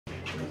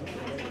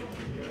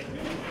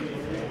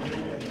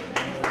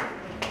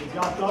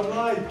Top dog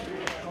line.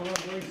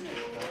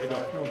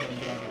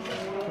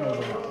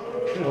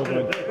 Well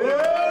done.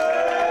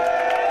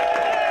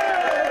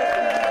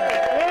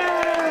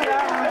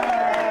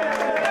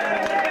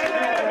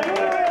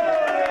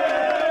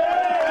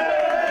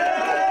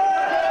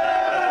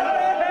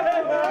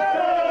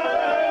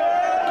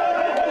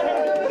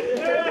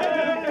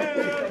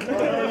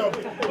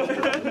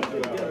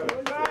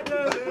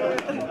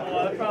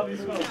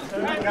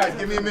 Guys,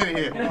 give me a minute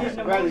here.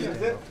 Bradley,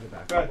 is it?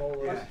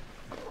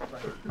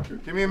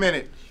 Give me a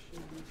minute.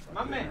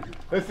 My man.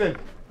 Listen,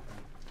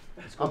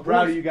 I'm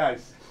proud of you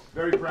guys.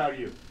 Very proud of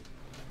you.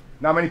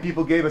 Not many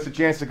people gave us a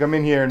chance to come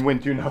in here and win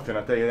 2-0, I'll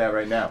tell you that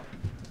right now.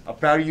 I'm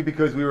proud of you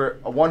because we were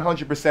a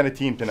 100% a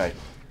team tonight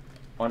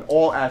on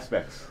all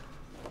aspects.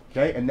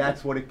 Okay, and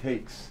that's what it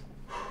takes.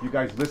 You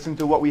guys listened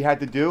to what we had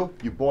to do.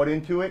 You bought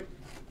into it.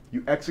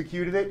 You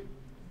executed it.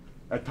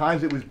 At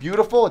times it was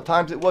beautiful, at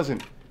times it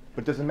wasn't.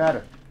 But it doesn't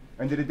matter.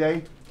 End of the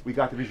day, we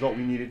got the result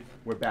we needed.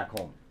 We're back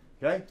home.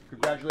 Okay?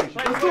 Congratulations.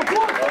 Let's go, boys!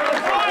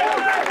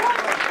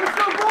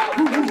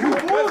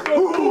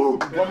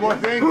 One more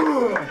thing.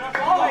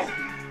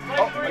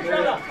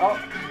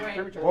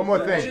 One more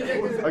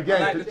thing.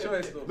 Again,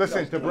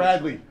 listen to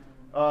Bradley.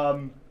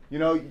 You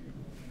know,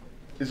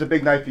 it's a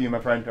big night for you, my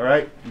friend. All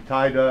right? You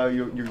tied.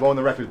 You're going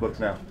the records books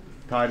now.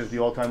 Tied as the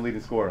all-time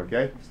leading scorer.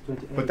 Okay?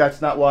 But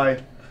that's not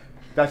why.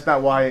 That's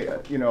not why,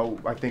 you know,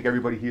 I think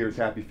everybody here is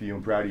happy for you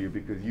and proud of you,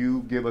 because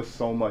you give us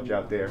so much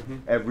out there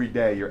every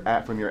day.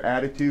 From your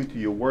attitude to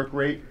your work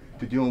rate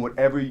to doing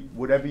whatever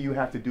you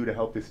have to do to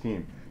help this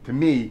team. To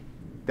me,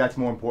 that's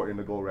more important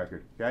than the goal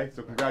record. Okay?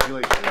 So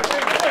congratulations.